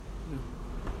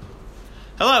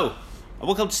Hello, and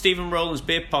welcome to Stephen Rowland's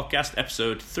Beer Podcast,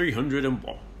 episode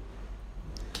 301.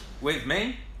 With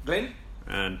me, Glyn.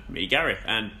 And me, Gary.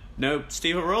 And no,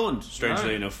 Stephen Rowland,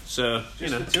 strangely enough. So,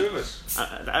 Just the two of us.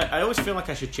 I always feel like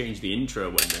I should change the intro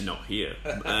when they're not here.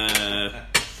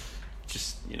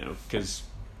 Because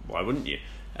why wouldn't you?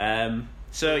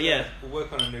 So, yeah. We'll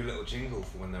work on a new little jingle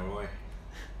for when they're away.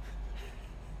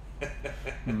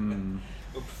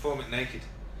 We'll perform it naked.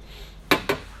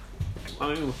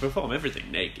 I mean, we'll perform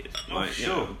everything naked. Oh,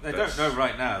 sure. They don't know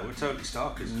right now. We're totally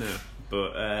stalkers. No.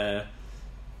 But,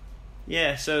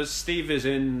 yeah, so Steve is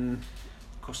in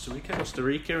Costa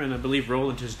Rica, and I believe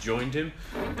Rowland has joined him.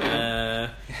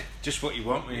 Just what you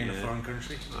want when you're in a foreign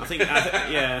country. I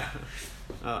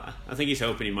think he's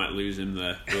hoping he might lose him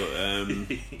there.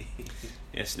 But,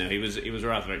 yes, no, he was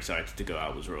rather excited to go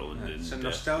out with Rowland. Yeah, it's a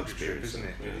nostalgia trip, isn't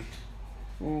it, really?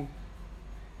 Well,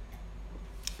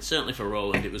 certainly for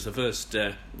Rowland, it was the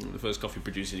first coffee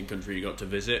producing country he got to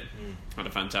visit. Had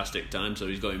a fantastic time, so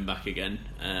he's going back again.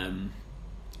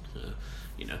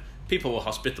 People were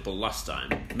hospitable last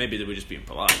time. Maybe they were just being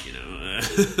polite,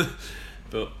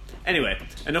 But anyway,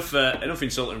 enough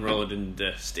insulting Rowland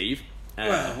and Steve.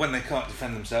 Well, when they can't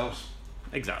defend themselves.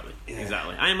 Exactly, yeah.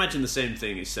 Exactly. I imagine the same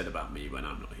thing is said about me when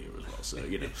I'm not here as well. So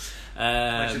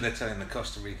Imagine they're telling the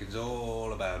Costa Ricans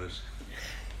all about us.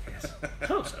 Yes. I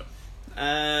hope so.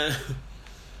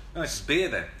 Nice beer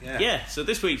then. Yeah. So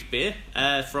this week's beer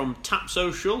from Tap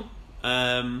Social,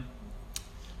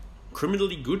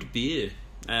 criminally good beer.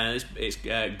 It's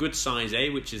Good Size A,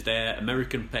 which is their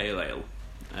American Pale Ale.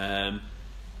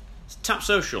 Tap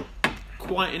Social,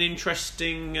 quite an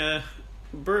interesting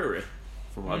brewery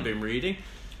from what I've been reading.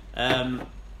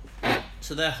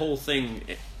 So their whole thing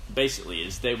basically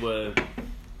is they were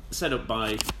set up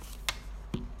by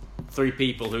three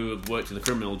people who have worked in the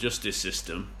criminal justice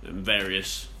system in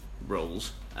various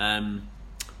roles, and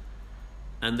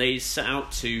they set out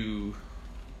to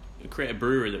create a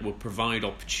brewery that will provide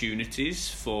opportunities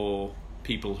for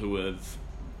people who have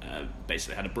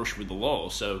basically had a brush with the law.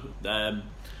 So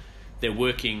they're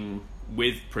working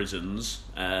with prisons,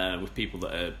 with people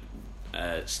that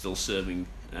are still serving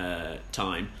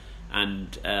time,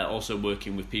 and also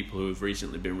working with people who have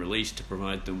recently been released to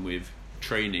provide them with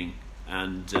training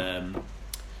and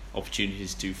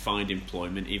opportunities to find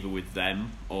employment either with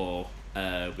them or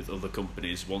with other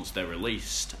companies once they're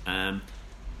released. And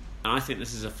I think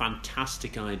this is a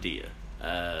fantastic idea,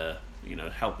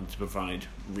 helping to provide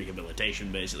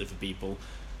rehabilitation basically for people.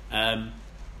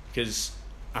 Because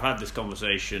I've had this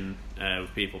conversation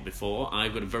with people before.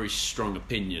 I've got a very strong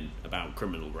opinion about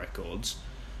criminal records.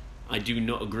 I do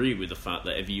not agree with the fact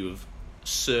that if you have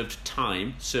served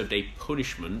a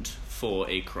punishment for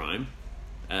a crime,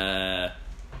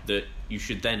 that you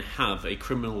should then have a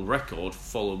criminal record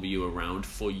follow you around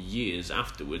for years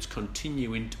afterwards,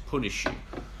 continuing to punish you.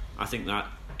 I think that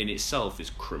in itself is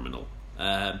criminal.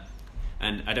 And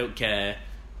I don't care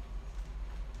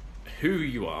who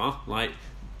you are, like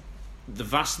the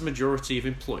vast majority of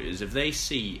employers, if they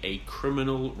see a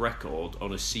criminal record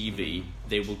on a CV,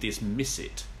 they will dismiss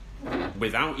it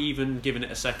without even giving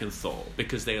it a second thought,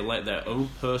 because they let their own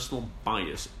personal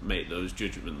bias make those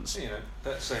judgments.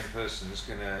 That same person's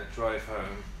going to drive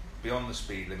home beyond the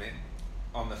speed limit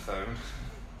on the phone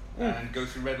and go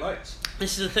through red lights.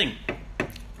 This is the thing.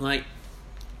 Like,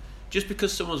 just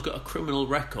because someone's got a criminal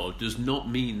record does not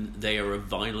mean they are a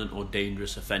violent or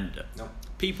dangerous offender. No.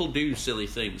 People do silly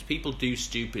things. People do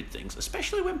stupid things,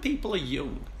 especially when people are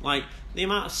young. Like, the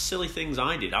amount of silly things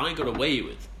I did, I got away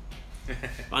with.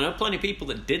 I know plenty of people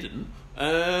that didn't.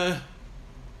 And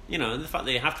the fact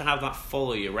that you have to have that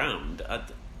follow you around,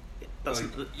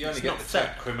 you only get the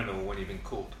tag criminal when you've been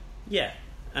caught. Yeah.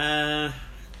 But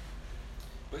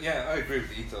yeah, I agree with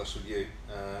the ethos with you.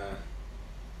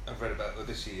 I've read about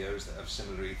other CEOs that have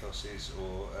similar ethoses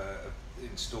or have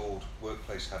installed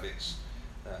workplace habits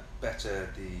that better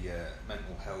the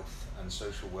mental health and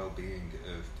social well-being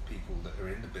of the people that are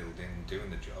in the building doing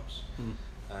the jobs.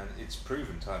 And it's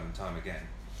proven time and time again.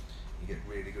 You get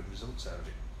really good results out of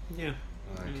it. Yeah.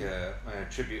 I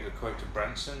attribute a quote to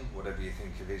Branson, whatever you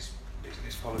think of his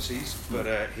business policies,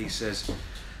 but he says,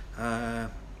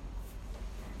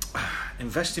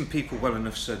 invest in people well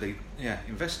enough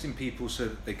invest in people so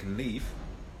that they can leave,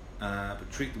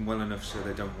 but treat them well enough so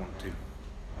they don't want to.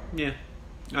 Yeah.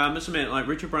 I must admit, like,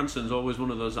 Richard Branson's always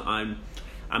one of those that I've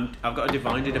got a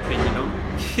divided opinion on.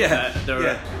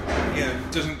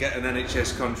 Doesn't get an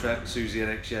NHS contract, sues the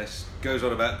NHS, goes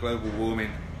on about global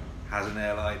warming, has an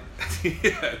airline.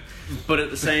 But at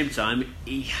the same time,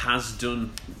 he has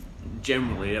done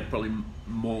generally probably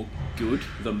more good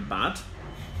than bad.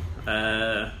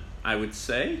 I would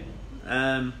say.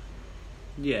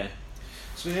 Yeah.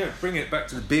 So yeah, bring it back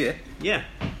to the beer. Yeah.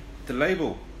 The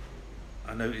label.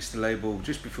 I noticed the label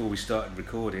just before we started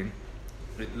recording.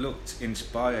 It looked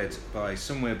inspired by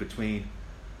somewhere between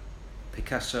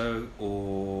Picasso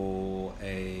or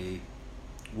a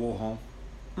Warhol.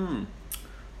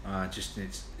 Just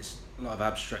it's a lot of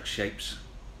abstract shapes.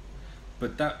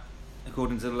 But that,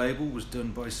 according to the label, was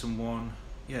done by someone.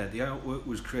 Yeah, the artwork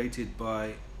was created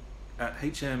at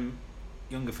HM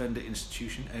Young Offender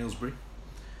Institution, Aylesbury.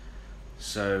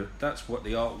 So that's what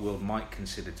the art world might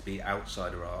consider to be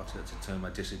outsider art. That's a term I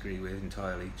disagree with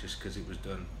entirely, just because it was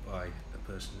done by a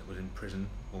person that was in prison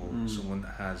or someone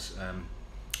that has a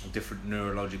different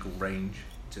neurological range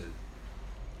to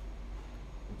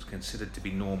what's considered to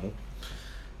be normal.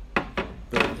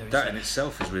 But that in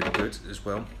itself is really good as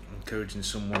well, encouraging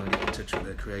someone to get in touch with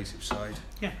their creative side.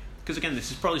 Yeah, because again,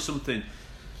 this is probably something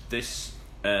this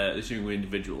young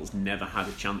individual's never had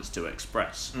a chance to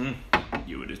express.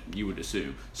 You would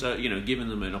assume. So giving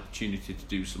them an opportunity to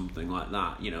do something like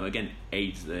that, again,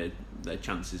 aids their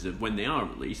chances of when they are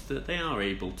released that they are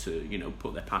able to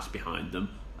put their past behind them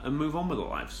and move on with their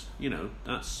lives.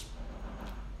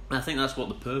 I think that's what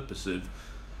the purpose of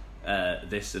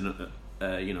this and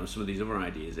some of these other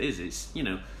ideas is. It's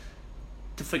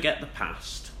to forget the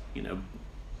past.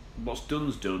 What's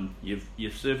done's done.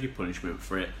 You've served your punishment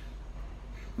for it.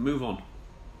 Move on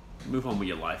with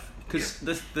your life. Because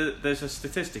there's a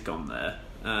statistic on there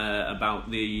about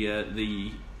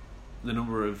the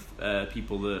number of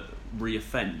people that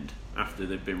reoffend after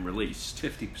they've been released.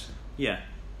 50%. Yeah,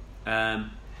 and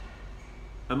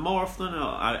more often than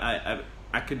not,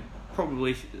 I could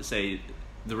probably say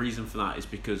the reason for that is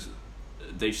because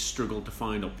they've struggled to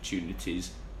find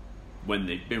opportunities when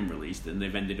they've been released, and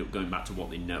they've ended up going back to what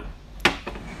they know.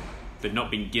 They've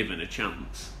not been given a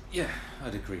chance. Yeah,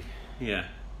 I'd agree. Yeah.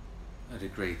 I'd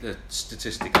agree. The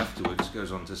statistic afterwards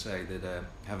goes on to say that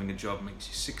having a job makes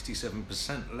you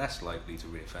 67% less likely to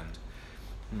reoffend.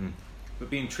 But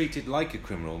being treated like a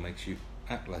criminal makes you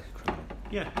act like a criminal.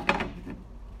 Yeah.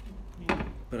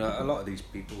 But a lot of these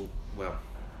people, well,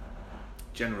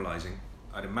 generalising,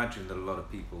 I'd imagine that a lot of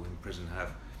people in prison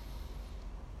have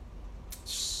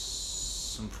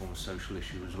some form of social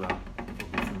issue as well,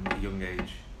 probably from a young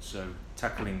age. So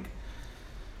tackling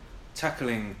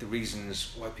the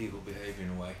reasons why people behave in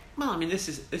a way. Well, I mean, this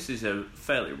is a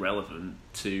fairly relevant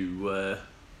to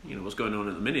what's going on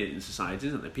at the minute in society,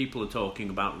 isn't it? People are talking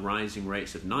about rising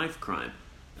rates of knife crime,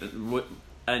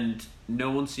 and no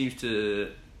one seems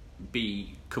to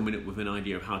be coming up with an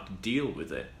idea of how to deal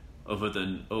with it, other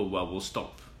than we'll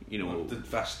stop. The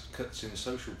vast cuts in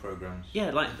social programs.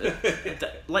 Yeah, like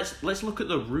let's look at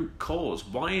the root cause.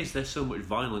 Why is there so much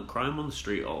violent crime on the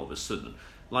street all of a sudden?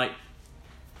 Like,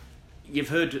 you've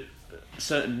heard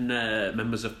certain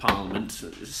members of Parliament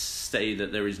say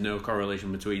that there is no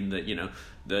correlation between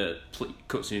the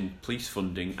cuts in police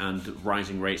funding and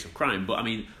rising rates of crime, but I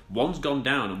mean, one's gone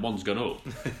down and one's gone up.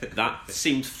 That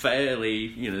seems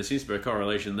fairly, there seems to be a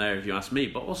correlation there, if you ask me.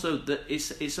 But also that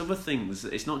it's other things.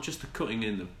 It's not just the cutting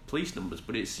in the police numbers,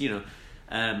 but it's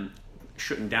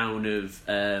shutting down of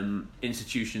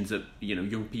institutions that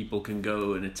young people can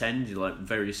go and attend, like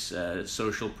various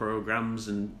social programs,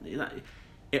 and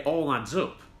it all adds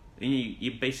up, and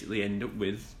you basically end up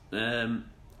with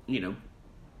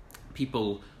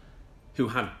people who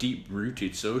have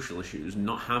deep-rooted social issues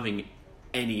not having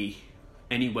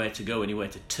anywhere to go, anywhere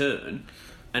to turn,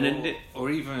 and or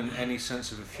even any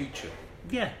sense of a future.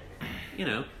 Yeah,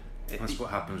 that's what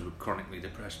happens with chronically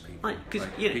depressed people.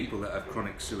 People that have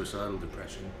chronic suicidal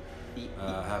depression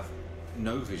have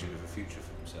no vision of a future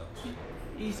for themselves.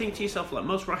 You think to yourself, like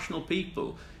most rational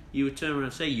people, you would turn around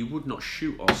and say you would not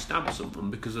shoot or stab someone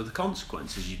because of the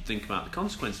consequences. You'd think about the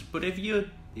consequences. But if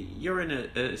you're in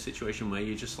a situation where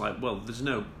you're just like, well, there's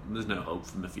no hope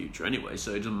from the future anyway,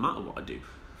 so it doesn't matter what I do.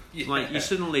 Yeah. Like, you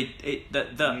suddenly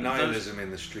nihilism in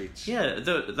the streets. Yeah,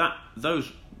 those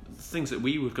things that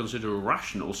we would consider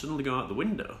rational suddenly go out the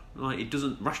window. Like,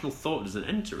 rational thought doesn't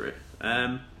enter it.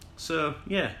 So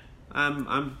yeah,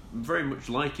 I'm very much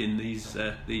liking these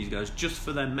guys just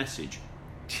for their message.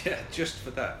 Yeah, just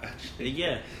for that, actually.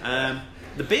 Yeah.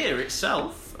 The beer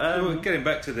itself... getting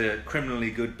back to the criminally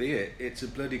good beer, it's a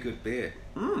bloody good beer.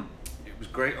 It was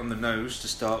great on the nose to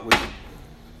start with.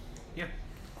 Yeah.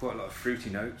 Quite a lot of fruity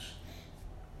notes.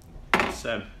 It's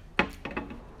there's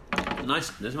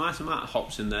a nice amount of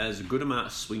hops in there, there's a good amount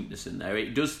of sweetness in there.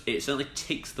 It certainly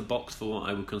ticks the box for what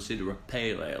I would consider a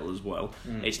pale ale as well.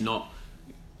 It's not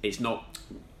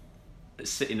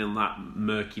sitting on that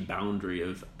murky boundary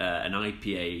of an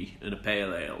IPA and a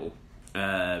pale ale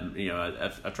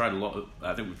I've tried a lot of.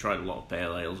 I think we've tried a lot of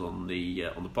pale ales on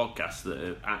the podcast that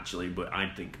are actually, but I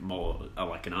think more are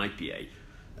like an IPA.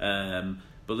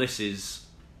 But this is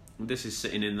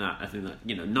sitting in that. I think that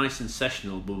nice and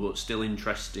sessional, but still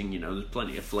interesting. There's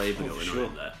plenty of flavour going on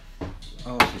in there.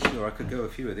 Oh, for sure. I could go a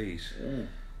few of these.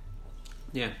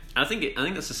 Yeah, I think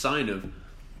that's a sign of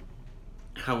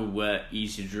how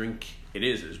easy to drink it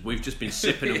is we've just been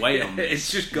sipping away on this.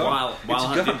 It's just gone.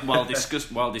 While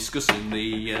discussing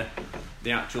the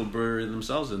actual brewery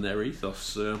themselves and their ethos.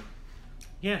 So,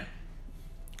 yeah,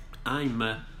 I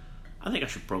think I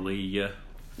should probably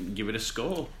give it a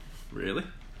score. Really,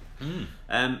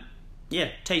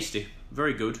 tasty,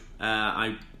 very good.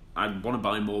 I want to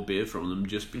buy more beer from them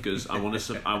just because I want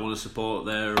to support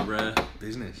their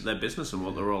business and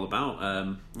what they're all about.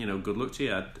 Good luck to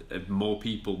you. If more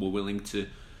people were willing to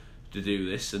do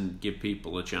this and give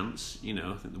people a chance, I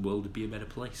think the world would be a better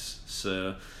place.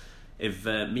 So if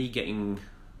me getting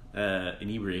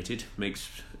inebriated makes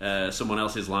someone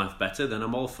else's life better, then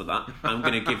I'm all for that. I'm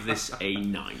going to give this a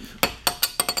 9.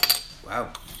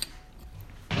 Wow.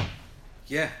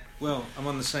 Yeah, well, I'm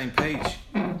on the same page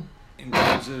in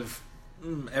terms of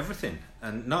everything,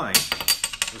 and 9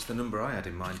 was the number I had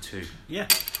in mind too. Yeah,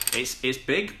 it's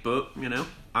big, but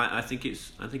I think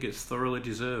it's thoroughly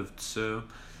deserved. So,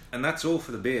 and that's all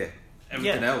for the beer.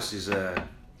 Everything else is a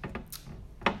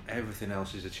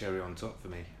cherry on top for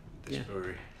me. This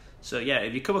brewery. So yeah,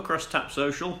 if you come across Tap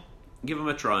Social, give them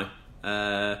a try.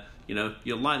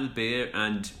 You'll like the beer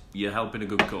and you're helping a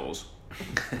good cause.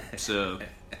 So,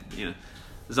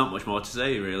 there's not much more to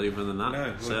say really other than that.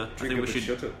 No, so I think we should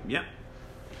shut up. Yeah,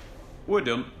 we're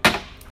done.